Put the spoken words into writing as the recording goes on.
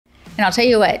And I'll tell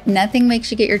you what, nothing makes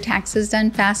you get your taxes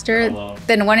done faster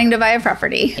than wanting to buy a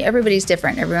property. Everybody's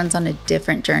different. Everyone's on a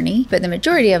different journey, but the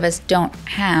majority of us don't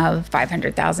have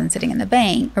 $500,000 sitting in the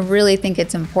bank. I really think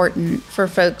it's important for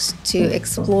folks to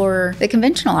explore the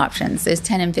conventional options, those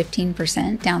 10 and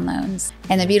 15% down loans.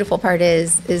 And the beautiful part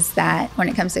is that when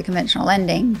it comes to conventional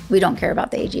lending, we don't care about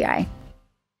the AGI.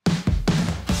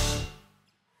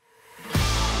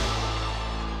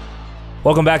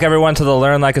 Welcome back, everyone, to the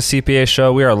Learn Like a CPA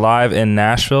show. We are live in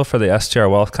Nashville for the STR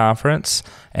Wealth Conference,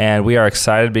 and we are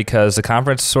excited because the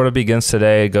conference sort of begins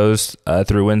today. It goes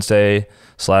through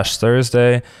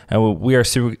Wednesday/Thursday, and we are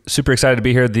super excited to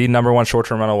be here, the #1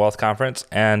 short-term rental wealth conference,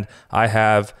 and I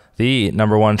have the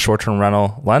 #1 short-term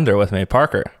rental lender with me,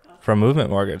 Parker from Movement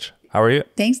Mortgage. How are you?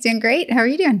 Thanks, doing great. How are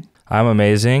you doing? I'm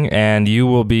amazing, and you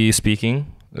will be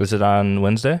speaking. Is it on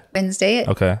Wednesday? Wednesday at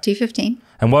 2:15.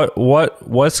 And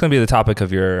what's going to be the topic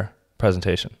of your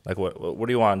presentation? Like what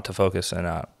do you want to focus in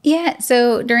on? Yeah,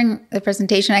 so during the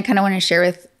presentation, I kind of want to share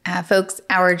with folks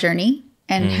our journey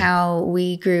and how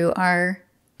we grew our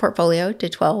portfolio to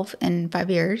 12 in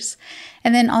 5 years.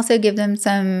 And then also give them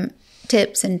some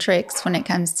tips and tricks when it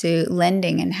comes to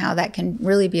lending and how that can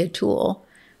really be a tool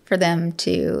for them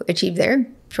to achieve their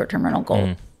short-term rental goal.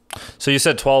 So you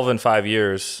said 12 in 5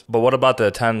 years, but what about the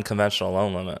 10 conventional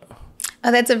loan limit?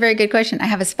 Oh, that's a very good question. I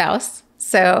have a spouse.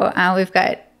 So we've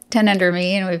got 10 under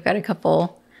me and we've got a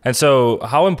couple. And so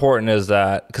how important is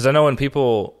that? Because I know when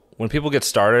people get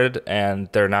started and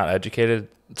they're not educated,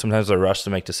 sometimes they're rushed to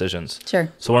make decisions.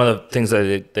 Sure. So one of the things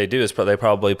that they do is they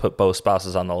probably put both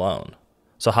spouses on the loan.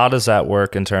 So how does that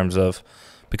work in terms of,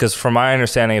 because from my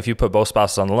understanding, if you put both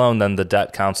spouses on the loan, then the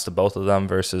debt counts to both of them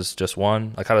versus just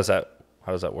one? Like how does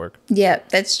that work? Yeah,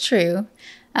 that's true.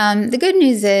 The good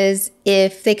news is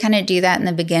if they kind of do that in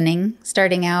the beginning,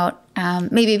 starting out,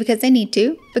 maybe because they need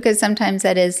to, because sometimes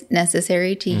that is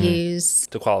necessary to use.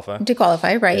 To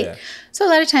qualify, right? Yeah. So a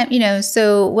lot of time,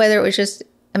 so whether it was just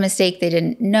a mistake they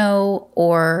didn't know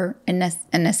or a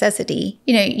necessity,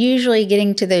 usually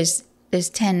getting to those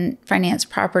 10 finance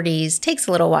properties takes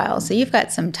a little while. So you've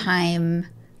got some time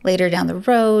later down the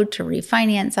road to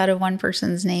refinance out of one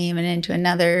person's name and into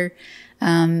another.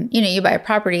 You buy a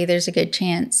property, there's a good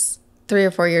chance 3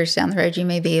 or 4 years down the road, you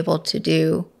may be able to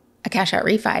do a cash out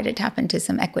refi to tap into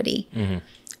some equity.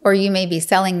 Or you may be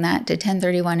selling that to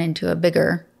 1031 into a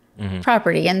bigger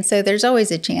property. And so there's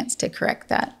always a chance to correct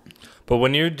that. But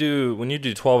when you do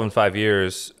 12 in 5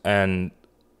 years, and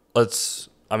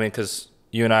because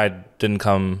you and I didn't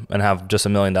come and have just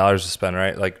 $1 million to spend,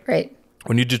 right? Right.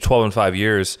 When you do 12 in 5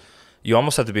 years, you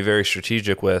almost have to be very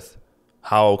strategic with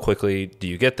how quickly do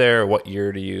you get there? What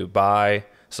year do you buy?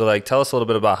 So tell us a little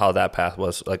bit about how that path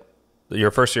was. Like your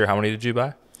first year, how many did you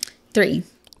buy? 3.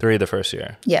 3 the first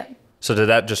year. Yeah. So did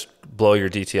that just blow your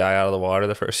DTI out of the water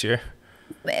the first year?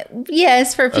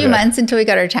 Yes, for a few months until we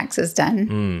got our taxes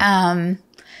done.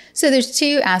 So there's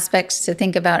 2 aspects to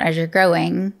think about as you're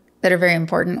growing that are very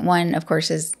important. One, of course,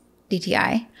 is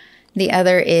DTI. The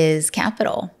other is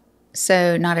capital.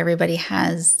 So not everybody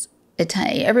has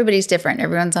everybody's different.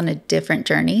 Everyone's on a different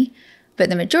journey, but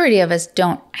the majority of us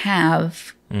don't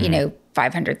have,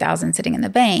 $500,000 sitting in the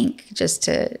bank just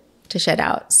to shed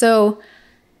out. So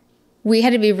we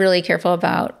had to be really careful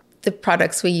about the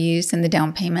products we used and the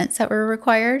down payments that were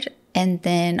required. And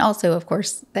then also, of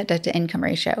course, that debt to income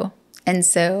ratio. And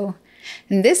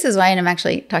this is why, and I'm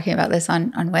actually talking about this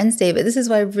on Wednesday, but this is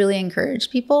why I really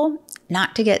encourage people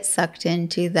not to get sucked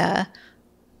into the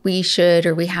we should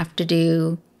or we have to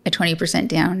do a 20%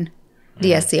 down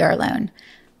DSCR loan.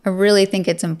 I really think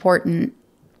it's important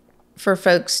for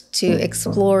folks to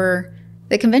explore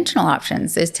the conventional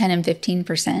options, those 10 and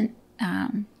 15%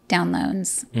 down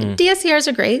loans. DSCRs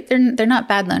are great. They're not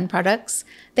bad loan products.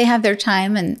 They have their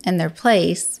time and their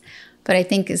place. But I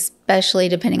think especially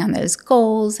depending on those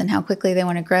goals and how quickly they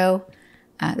want to grow,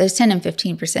 those 10 and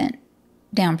 15%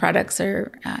 down products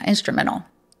are instrumental.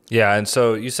 Yeah, and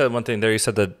so you said one thing there. You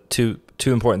said the two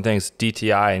important things,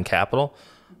 DTI and capital.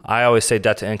 I always say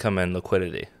debt to income and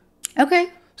liquidity.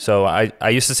 Okay. So I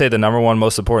used to say the #1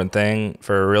 most important thing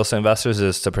for real estate investors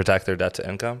is to protect their debt to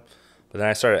income. But then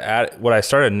I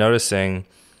started noticing,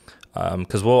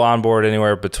 because we'll onboard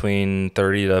anywhere between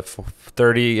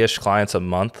 30-ish clients a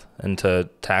month into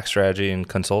tax strategy and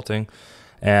consulting.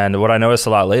 And what I noticed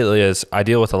a lot lately is I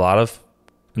deal with a lot of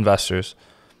investors,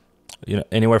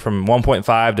 anywhere from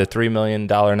 $1.5 to $3 million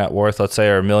net worth, let's say,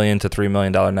 or $1 million to $3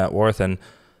 million net worth. And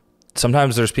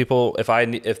sometimes there's people, if I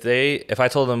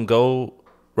told them go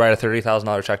write a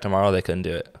 $30,000 check tomorrow, they couldn't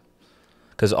do it.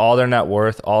 Because all their net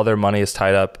worth, all their money is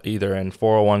tied up either in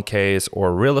 401ks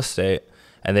or real estate,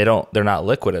 and they're not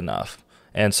liquid enough.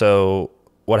 And so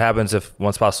what happens if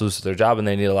one spouse loses their job and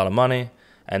they need a lot of money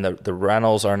and the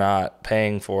rentals are not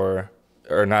paying for,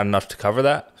 or not enough to cover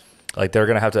that? Like, they're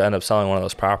going to have to end up selling one of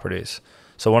those properties.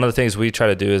 So one of the things we try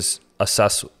to do is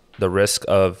assess the risk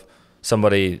of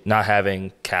somebody not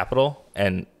having capital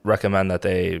and recommend that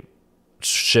they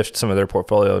shift some of their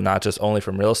portfolio, not just only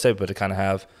from real estate, but to kind of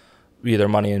have either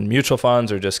money in mutual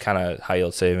funds or just kind of high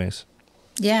yield savings.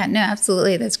 Yeah, no,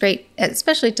 absolutely. That's great,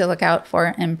 especially to look out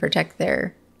for and protect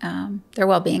their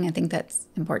well-being. I think that's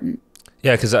important.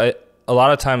 Yeah, because a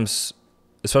lot of times,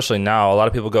 especially now, a lot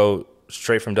of people go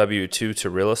straight from W-2 to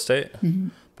real estate. Mm-hmm.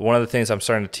 But one of the things I'm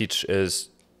starting to teach is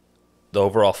the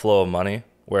overall flow of money,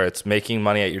 where it's making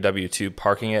money at your W-2,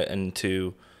 parking it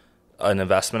into an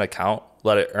investment account,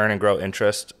 let it earn and grow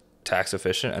interest, tax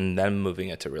efficient, and then moving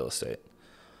it to real estate.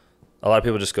 A lot of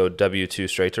people just go W-2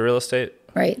 straight to real estate.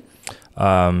 Right.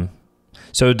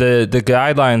 So the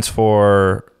guidelines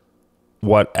for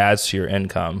what adds to your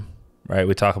income, right?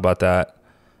 We talk about that.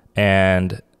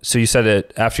 And so you said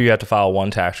it after you have to file one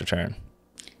tax return.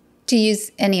 To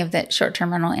use any of that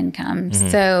short-term rental income. Mm-hmm.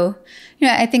 So,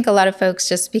 I think a lot of folks,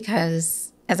 just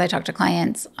because as I talk to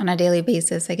clients on a daily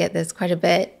basis, I get this quite a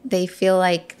bit, they feel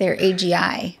like their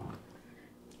AGI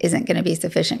isn't going to be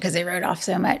sufficient because they wrote off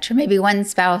so much. Or maybe one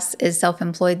spouse is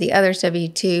self-employed, the other's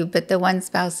W-2, but the one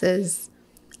spouse's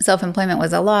self-employment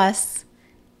was a loss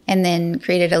and then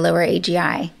created a lower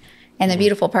AGI. And the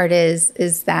beautiful part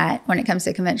is that when it comes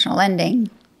to conventional lending,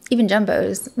 even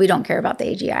jumbos, we don't care about the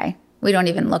AGI. We don't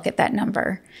even look at that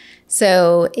number.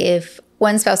 So if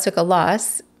one spouse took a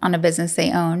loss on a business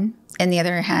they own and the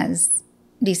other has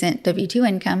decent W-2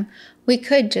 income, we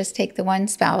could just take the one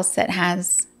spouse that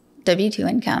has W-2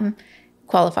 income,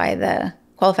 qualify them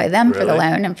really? For the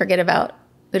loan, and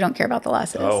we don't care about the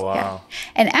losses. Oh, wow. Yeah.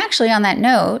 And actually, on that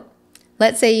note,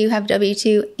 let's say you have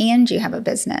W-2 and you have a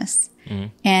business. Mm-hmm.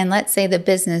 And let's say the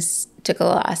business took a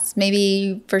loss.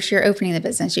 Maybe first year opening the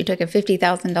business, you took a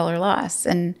 $50,000 loss,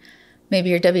 and maybe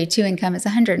your W-2 income is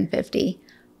 $150,000.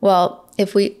 Well,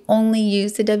 if we only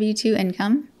use the W-2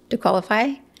 income to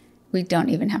qualify, we don't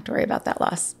even have to worry about that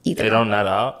loss either. They don't net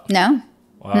out? No.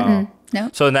 Wow. Mm-mm. No.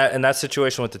 So in that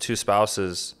situation with the two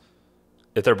spouses,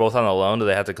 if they're both on the loan, do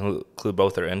they have to include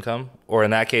both their income? Or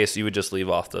in that case, you would just leave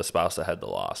off the spouse that had the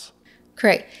loss?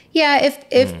 Correct. Yeah,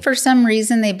 if for some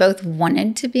reason they both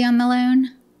wanted to be on the loan,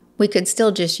 we could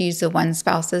still just use the one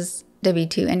spouse's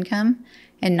W-2 income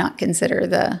and not consider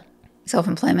the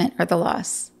self-employment or the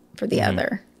loss for the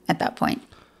other at that point.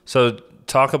 So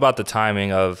talk about the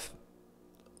timing of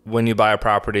when you buy a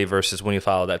property versus when you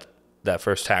file that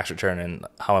first tax return and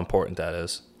how important that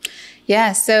is.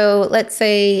 Yeah. So let's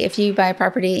say if you buy a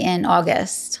property in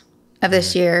August of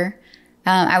this year,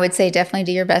 I would say definitely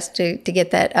do your best to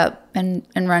get that up and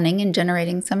running and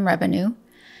generating some revenue.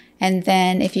 And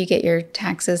then if you get your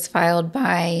taxes filed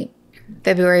by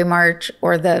February, March,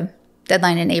 or the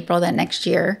deadline in April that next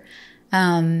year,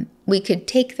 we could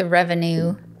take the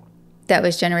revenue that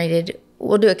was generated.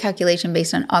 We'll do a calculation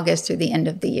based on August through the end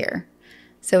of the year.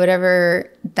 So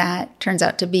whatever that turns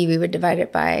out to be, we would divide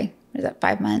it by,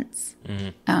 5 months?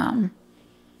 Mm-hmm.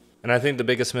 And I think the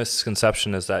biggest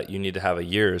misconception is that you need to have a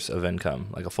year's of income,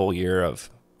 like a full year of,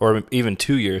 or even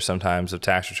 2 years sometimes of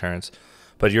tax returns.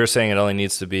 But you're saying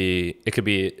it could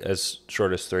be as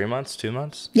short as 3 months, 2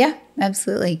 months? Yeah,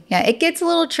 absolutely. Yeah, it gets a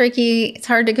little tricky. It's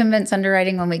hard to convince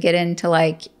underwriting when we get into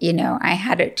I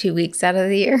had it 2 weeks out of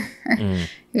the year.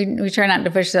 We try not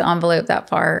to push the envelope that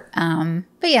far.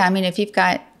 But yeah, if you've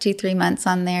got 2-3 months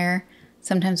on there,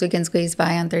 sometimes we can squeeze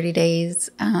by on 30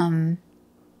 days.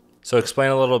 So explain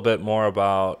a little bit more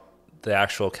about the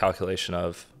actual calculation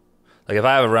of, if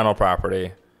I have a rental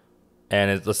property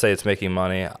and let's say it's making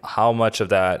money, how much of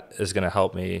that is going to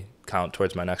help me count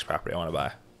towards my next property I want to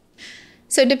buy?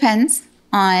 So it depends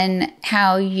on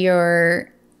how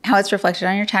it's reflected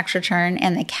on your tax return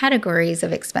and the categories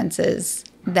of expenses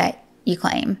that you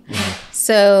claim. Mm-hmm.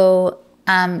 So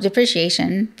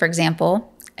depreciation, for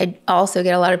example, I also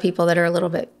get a lot of people that are a little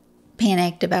bit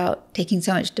panicked about taking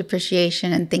so much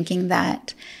depreciation and thinking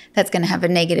that that's going to have a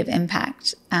negative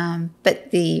impact.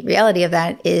 But the reality of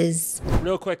that is...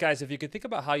 Real quick, guys, if you could think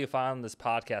about how you found this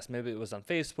podcast, maybe it was on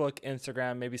Facebook,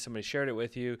 Instagram, maybe somebody shared it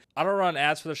with you. I don't run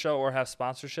ads for the show or have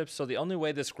sponsorships, so the only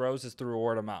way this grows is through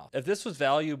word of mouth. If this was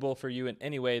valuable for you in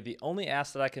any way, the only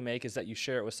ask that I can make is that you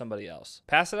share it with somebody else.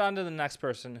 Pass it on to the next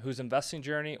person whose investing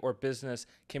journey or business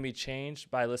can be changed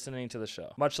by listening to the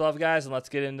show. Much love, guys, and let's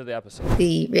get into the episode.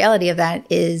 The reality of that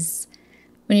is...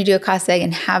 when you do a cost seg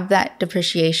and have that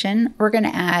depreciation, we're going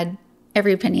to add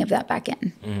every penny of that back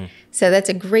in. Mm-hmm. So that's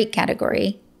a great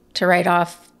category to write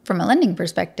off from a lending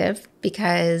perspective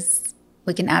because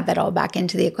we can add that all back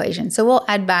into the equation. So we'll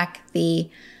add back the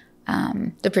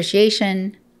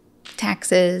depreciation,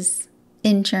 taxes,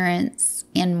 insurance,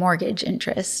 and mortgage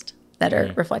interest that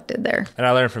are reflected there. And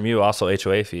I learned from you also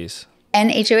HOA fees. And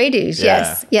HOA dues,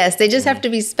 yes. Yes, they just have to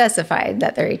be specified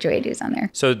that they're HOA dues on there.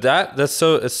 So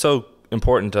it's so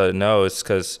important to know. It's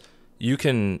because you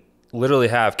can literally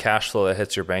have cash flow that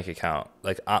hits your bank account,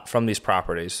 like from these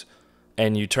properties,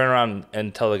 and you turn around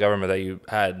and tell the government that you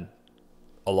had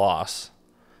a loss.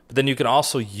 But then you can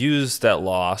also use that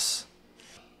loss,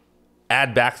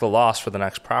 add back the loss for the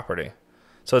next property.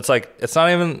 So it's like, it's not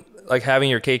even like having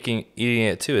your cake and eating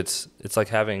it too. It's like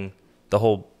having the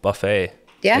whole buffet.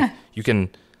 Yeah. Like you can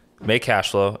make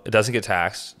cash flow. It doesn't get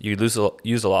taxed. You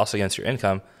use the loss against your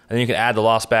income, and then you can add the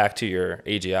loss back to your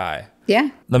AGI. Yeah.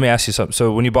 Let me ask you something.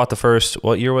 So when you bought the first,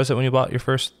 what year was it when you bought your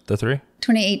first, the 3?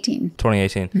 2018.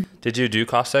 2018. Mm-hmm. Did you do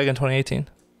cost seg in 2018?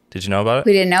 Did you know about it?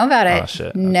 We didn't know about it. Oh, shit.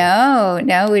 Okay.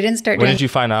 No, we didn't start doing it. When did you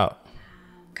find out?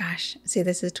 Gosh, see,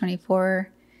 this is 24.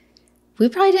 We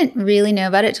probably didn't really know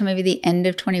about it till maybe the end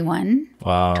of 21.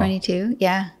 Wow. 22,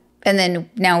 yeah. And then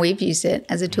now we've used it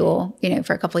as a tool,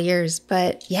 for a couple of years.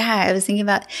 But yeah, I was thinking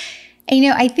about,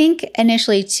 I think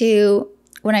initially too,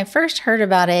 when I first heard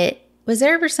about it, was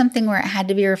there ever something where it had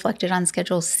to be reflected on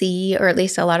Schedule C, or at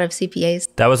least a lot of CPAs?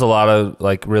 That was a lot of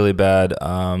like really bad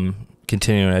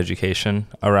continuing education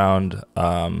around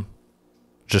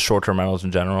just short-term rentals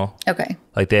in general. Okay.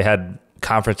 Like they had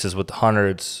conferences with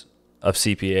hundreds of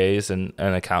CPAs and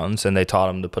accountants, and they taught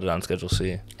them to put it on Schedule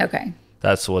C. Okay.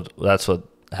 That's what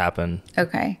happened.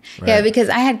 Okay. Right. Yeah, because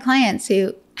I had clients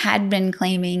who had been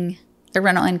claiming the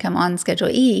rental income on Schedule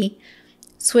E,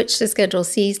 switched to Schedule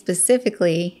C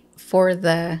specifically for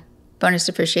the bonus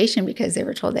depreciation because they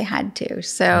were told they had to.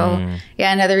 So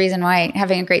yeah, another reason why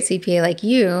having a great CPA like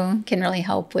you can really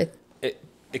help with.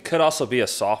 It could also be a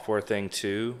software thing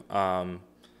too.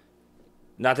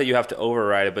 Not that you have to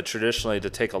override it, but traditionally to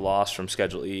take a loss from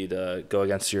Schedule E to go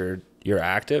against your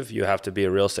active, you have to be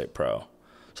a real estate pro.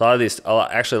 So a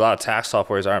lot of tax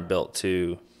softwares aren't built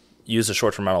to use a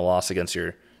short-term rental loss against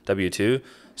your W-2.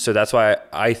 So that's why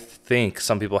I think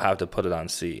some people have to put it on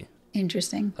C.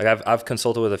 Interesting. Like I've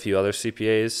consulted with a few other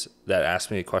CPAs that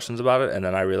asked me questions about it, and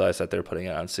then I realized that they're putting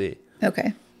it on C.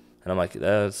 Okay. And I'm like,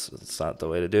 that's not the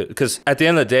way to do it. Because at the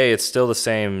end of the day, it's still the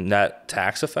same net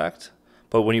tax effect.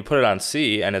 But when you put it on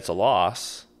C and it's a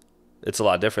loss, it's a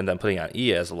lot different than putting it on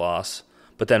E as a loss.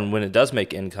 But then when it does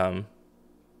make income,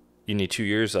 you need 2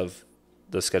 years of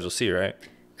the Schedule C, right?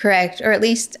 Correct. Or at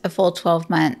least a full 12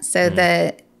 months. So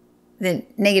the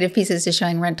negative pieces to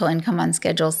showing rental income on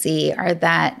Schedule C are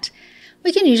that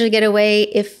we can usually get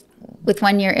away with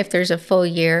 1 year if there's a full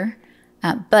year.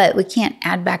 But we can't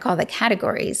add back all the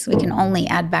categories. We can only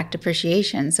add back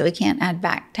depreciation. So we can't add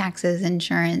back taxes,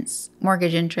 insurance,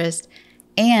 mortgage interest,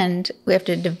 and we have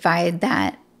to divide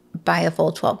that by a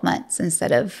full 12 months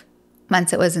instead of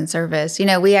months it was in service.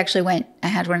 We actually I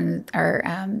had one of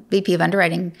our VP of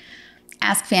underwriting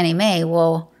ask Fannie Mae,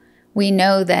 well, we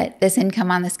know that this income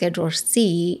on the Schedule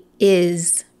C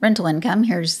is rental income.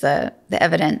 Here's the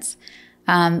evidence.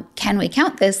 Can we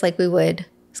count this like we would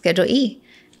Schedule E?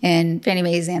 And Fannie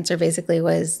Mae's answer basically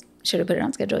was, should have put it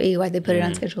on Schedule E. Why'd they put it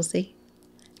on Schedule C?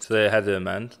 So they had to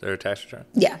amend their tax return?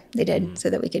 Yeah, they did, so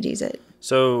that we could use it.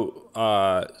 So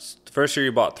the first year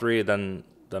you bought 3, then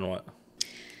what?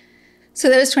 So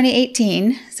that was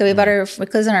 2018. So we we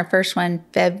closed on our first one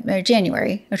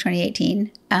January of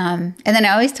 2018. And then I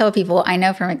always tell people, I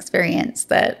know from experience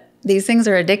that these things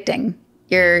are addicting.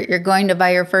 You're going to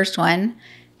buy your first one,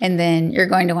 and then you're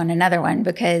going to want another one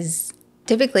because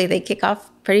typically they kick off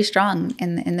pretty strong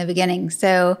in the beginning.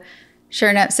 So sure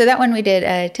enough, so that one we did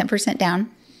a 10% down,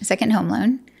 a second home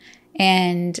loan.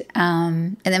 And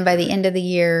then by the end of the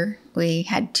year, we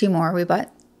had 2 more. We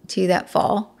bought 2 that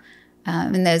fall.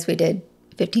 And those we did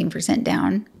 15%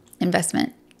 down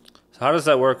investment. So how does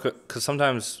that work? Because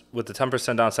sometimes with the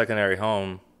 10% down secondary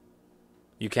home,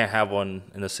 you can't have one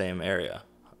in the same area.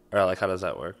 Or like, how does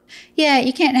that work? Yeah,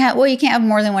 you can't have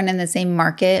more than one in the same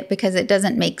market because it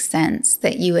doesn't make sense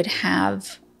that you would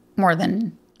have more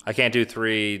than. I can't do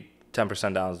 3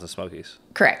 10% downs in the Smokies.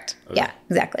 Correct. Okay. Yeah,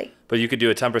 exactly. But you could do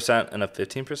a 10% and a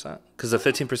 15%? Because the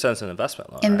 15% is an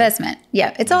investment loan. Investment. Right?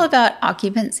 Yeah. It's all about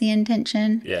occupancy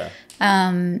intention. Yeah.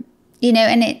 And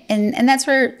that's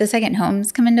where the second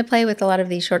homes come into play with a lot of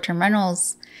these short-term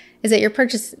rentals, is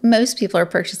that most people are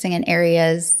purchasing in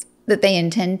areas that they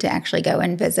intend to actually go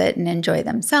and visit and enjoy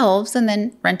themselves, and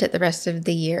then rent it the rest of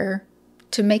the year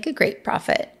to make a great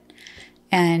profit.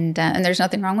 And there's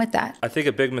nothing wrong with that. I think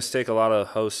a big mistake a lot of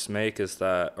hosts make is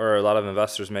that, or a lot of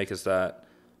investors make, is that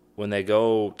when they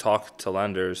go talk to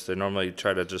lenders, they normally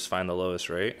try to just find the lowest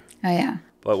rate. Oh, yeah.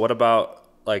 But what about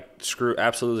like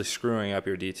absolutely screwing up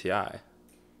your DTI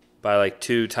by like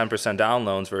 10% down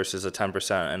loans versus a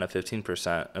 10% and a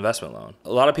 15% investment loan?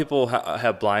 A lot of people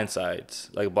have blind spots.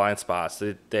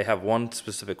 They have one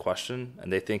specific question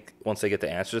and they think once they get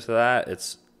the answers to that,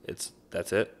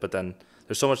 that's it. But then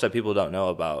there's so much that people don't know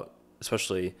about,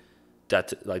 especially debt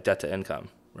to income,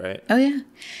 right? Oh, yeah.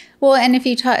 Well, and if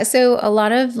you talk, so a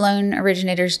lot of loan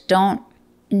originators don't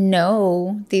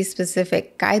know these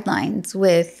specific guidelines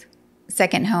with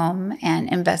second home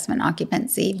and investment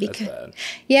occupancy because,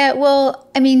 yeah, well,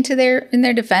 I mean, in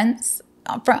their defense,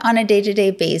 on a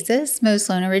day-to-day basis, most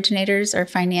loan originators are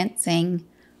financing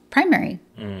primary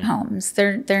homes.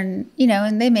 They're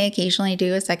and they may occasionally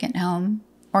do a second home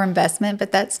or investment,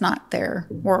 but that's not their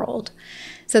world.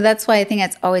 So that's why I think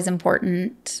it's always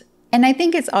important. And I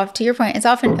think to your point, it's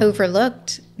often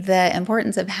overlooked, the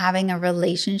importance of having a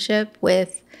relationship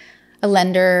with a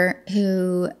lender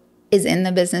who is in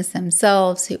the business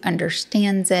themselves, who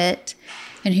understands it,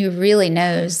 and who really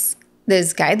knows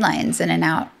those guidelines in and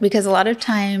out. Because a lot of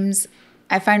times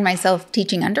I find myself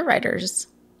teaching underwriters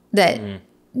that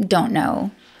don't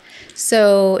know.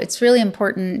 So it's really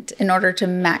important in order to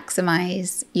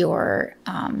maximize your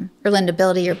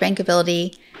lendability, your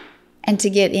bankability, and to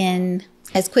get in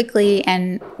as quickly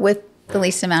and with the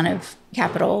least amount of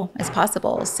capital as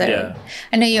possible. So yeah.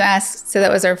 I know you asked, so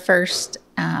that was our first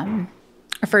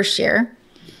year.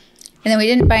 And then we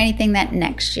didn't buy anything that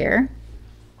next year.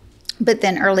 But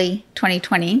then early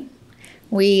 2020,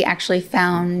 we actually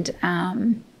found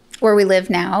where we live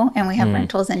now, and we have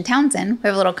rentals in Townsend. We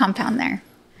have a little compound there.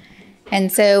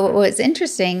 And so what was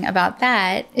interesting about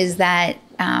that is that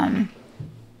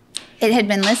it had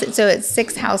been listed. So it's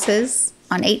 6 houses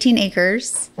on 18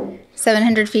 acres,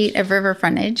 700 feet of river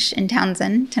frontage in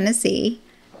Townsend, Tennessee.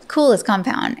 Coolest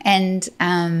compound. And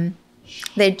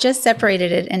they just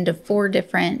separated it into 4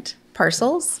 different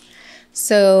parcels.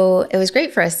 So it was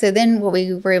great for us. So then what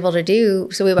we were able to do,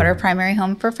 so we bought our primary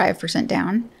home for 5%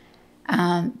 down,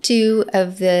 2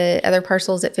 of the other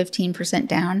parcels at 15%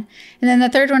 down. And then the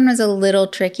third one was a little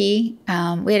tricky.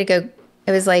 We had to go,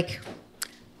 it was like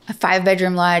a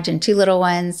 5-bedroom lodge and 2 little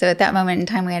ones. So at that moment in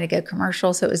time, we had to go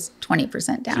commercial. So it was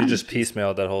 20% down. So you just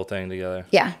piecemealed that whole thing together.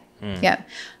 Yeah. Yeah.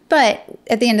 But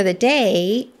at the end of the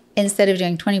day, instead of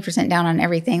doing 20% down on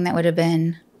everything, that would have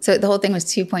been, so the whole thing was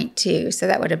 2.2. So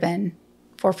that would have been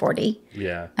 $440.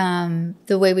 Yeah.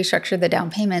 The way we structured the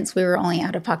down payments, we were only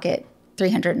out of pocket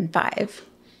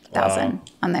 $305,000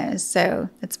 on those. So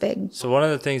that's big. So one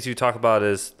of the things you talk about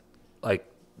is like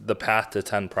the path to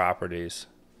 10 properties.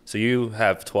 So you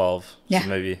have 12, so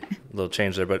maybe a little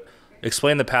change there, but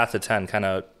explain the path to 10, kind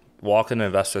of walk an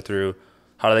investor through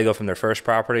how do they go from their first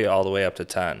property all the way up to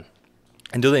 10?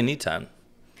 And do they need 10?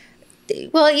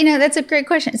 Well, that's a great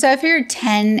question. So I figure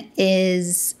 10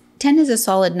 is a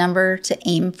solid number to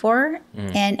aim for,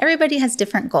 and everybody has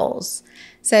different goals.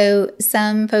 So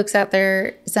some folks out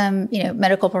there, some,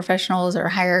 medical professionals or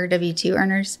higher W-2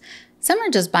 earners, some are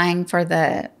just buying for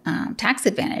the tax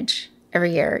advantage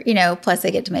every year, plus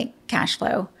they get to make cash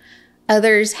flow.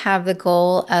 Others have the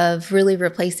goal of really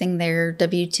replacing their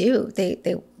W-2.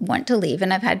 They want to leave,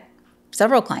 and I've had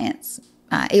several clients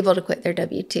able to quit their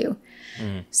W-2.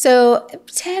 So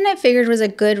 10, I figured, was a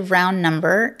good round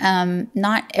number.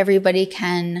 Not everybody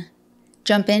can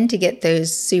jump in to get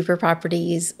those super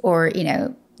properties or,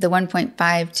 the $1.5,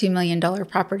 $2 million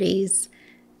properties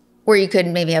where you could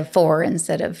maybe have 4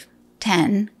 instead of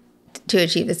 10 to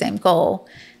achieve the same goal.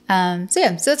 So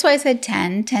that's why I said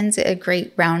 10. 10's a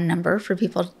great round number for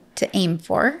people to aim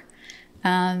for.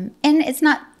 And it's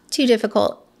not too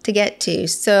difficult to get to.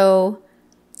 So,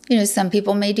 some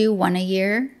people may do 1 a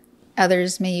year.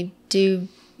 Others may do,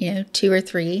 2 or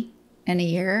 3 in a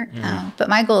year. But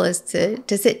my goal is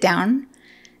to sit down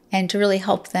and to really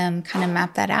help them kind of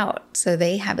map that out so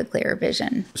they have a clearer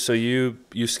vision. So you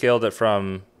scaled it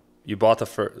from, you bought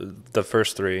the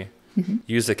first 3,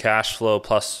 used the cash flow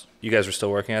plus, you guys were still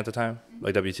working at the time,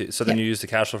 like W-2. So then you used the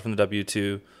cash flow from the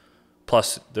W-2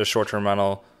 plus the short-term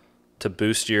rental to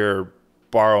boost your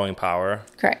borrowing power.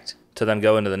 Correct. To then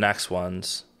go into the next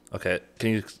ones. Okay.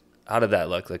 How did that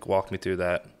look? Like, walk me through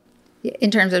that.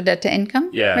 In terms of debt to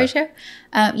income ratio?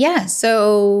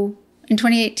 So in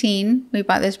 2018, we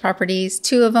bought those properties.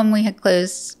 2 of them we had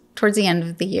closed towards the end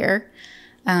of the year.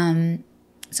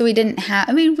 So we didn't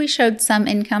have, we showed some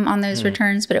income on those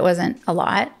returns, but it wasn't a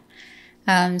lot.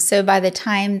 So by the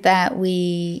time that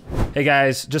Hey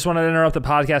guys, just wanted to interrupt the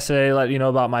podcast today to let you know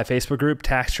about my Facebook group,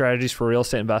 Tax Strategies for Real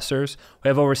Estate Investors. We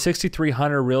have over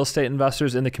 6,300 real estate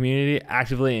investors in the community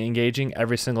actively engaging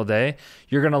every single day.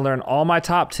 You're going to learn all my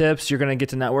top tips. You're going to get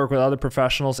to network with other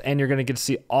professionals, and you're going to get to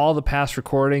see all the past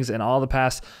recordings and all the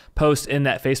past posts in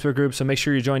that Facebook group. So make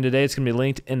sure you join today. It's going to be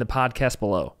linked in the podcast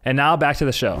below. And now back to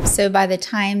the show. So by the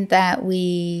time that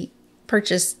we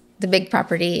purchased the big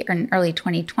property in early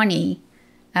 2020,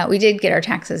 we did get our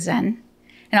taxes done.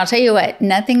 And I'll tell you what,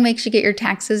 nothing makes you get your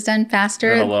taxes done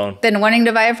faster than wanting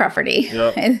to buy a property.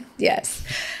 Yep. Yes.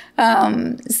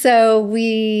 So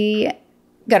we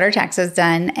got our taxes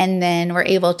done, and then we're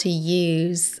able to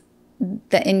use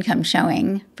the income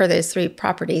showing for those 3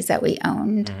 properties that we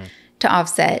owned to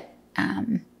offset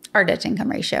our debt to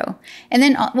income ratio. And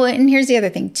then, and here's the other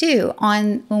thing too,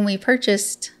 when we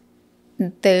purchased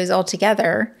those all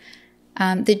together,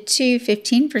 the 2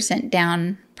 15%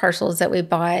 down parcels that we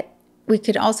bought, we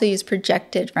could also use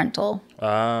projected rental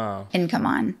income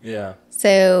on. Yeah.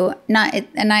 So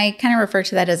and I kind of refer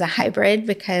to that as a hybrid,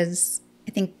 because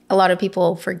I think a lot of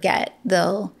people forget.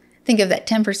 They'll think of that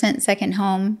 10% second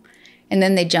home, and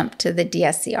then they jump to the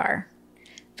DSCR.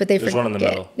 But There's one in the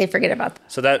middle. They forget about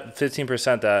that. So that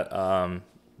 15% that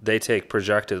they take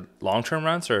projected long-term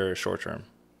rents or short-term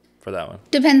for that one?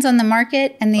 Depends on the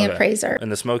market and the appraiser.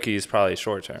 And the Smoky is probably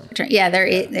short-term. Yeah,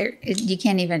 they're you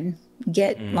can't even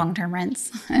get long-term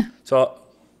rents. So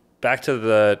back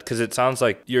to because it sounds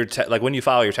like like when you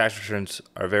file your tax returns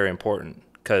are very important,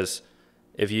 because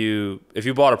if you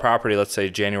bought a property, let's say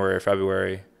January or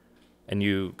February, and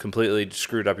you completely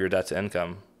screwed up your debt to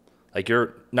income, like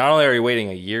not only are you waiting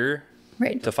a year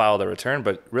to file the return,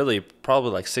 but really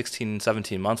probably like 16,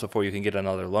 17 months before you can get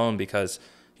another loan, because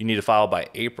you need to file by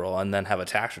April and then have a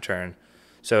tax return.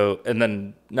 So, and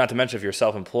then not to mention if you're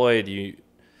self-employed,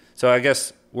 so I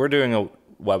guess we're doing a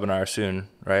webinar soon,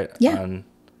 right? Yeah. On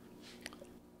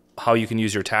how you can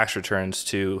use your tax returns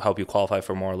to help you qualify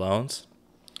for more loans.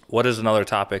 What is another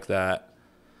topic so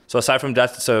aside from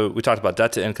debt, so we talked about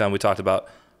debt to income, we talked about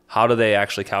how do they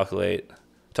actually calculate,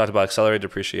 we talked about accelerated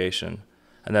depreciation.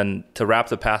 And then to wrap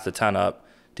the path to 10 up,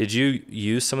 did you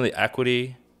use some of the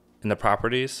equity in the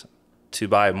properties to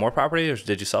buy more property, or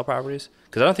did you sell properties?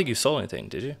 Because I don't think you sold anything,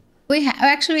 did you? We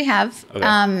have.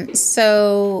 Okay.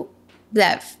 So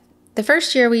the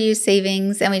first year we used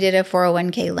savings, and we did a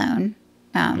 401k loan.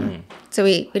 So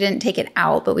we didn't take it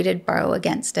out, but we did borrow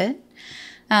against it.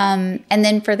 And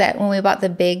then for that, when we bought the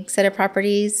big set of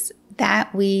properties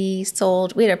that we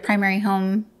sold, we had a primary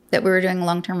home that we were doing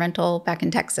long-term rental back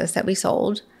in Texas that we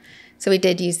sold. So we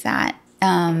did use that.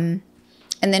 And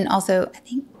then also,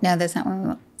 that's not when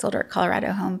we sold our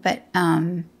Colorado home, but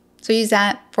so we used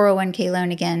that 401k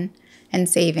loan again and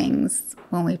savings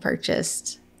when we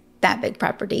purchased that big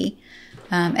property.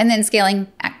 And then scaling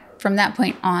from that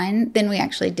point on, then we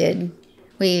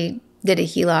did a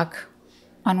HELOC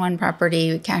on one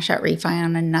property, we cash out refi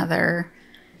on another,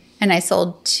 and I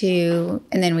sold 2,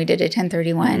 and then we did a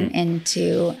 1031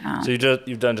 into. So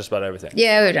you've done just about everything.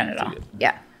 Yeah, we've done it all.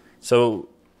 Yeah. So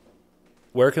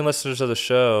where can listeners of the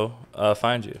show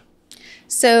find you?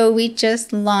 So we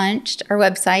just launched our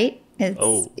website.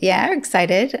 Yeah, we're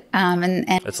excited. And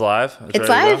it's live? It's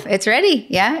live. It's ready.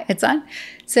 Yeah, it's on.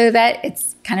 So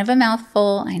it's kind of a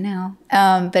mouthful, I know.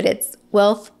 But it's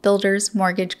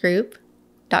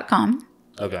wealthbuildersmortgagegroup.com.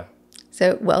 Okay.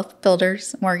 So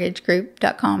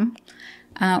wealthbuildersmortgagegroup.com.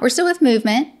 We're still with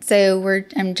Movement. So we've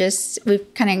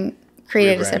kind of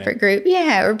created a separate group.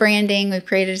 Yeah, we're branding. We've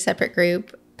created a separate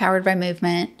group powered by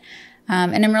Movement.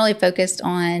 And I'm really focused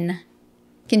on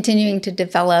continuing to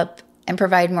develop and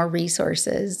provide more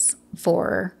resources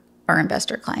for our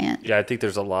investor client. Yeah, I think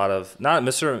there's a lot of, not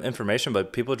misinformation,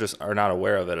 but people just are not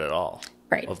aware of it at all.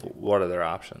 Right. Of what are their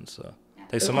options. So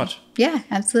thanks so much. Yeah,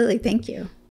 absolutely. Thank you.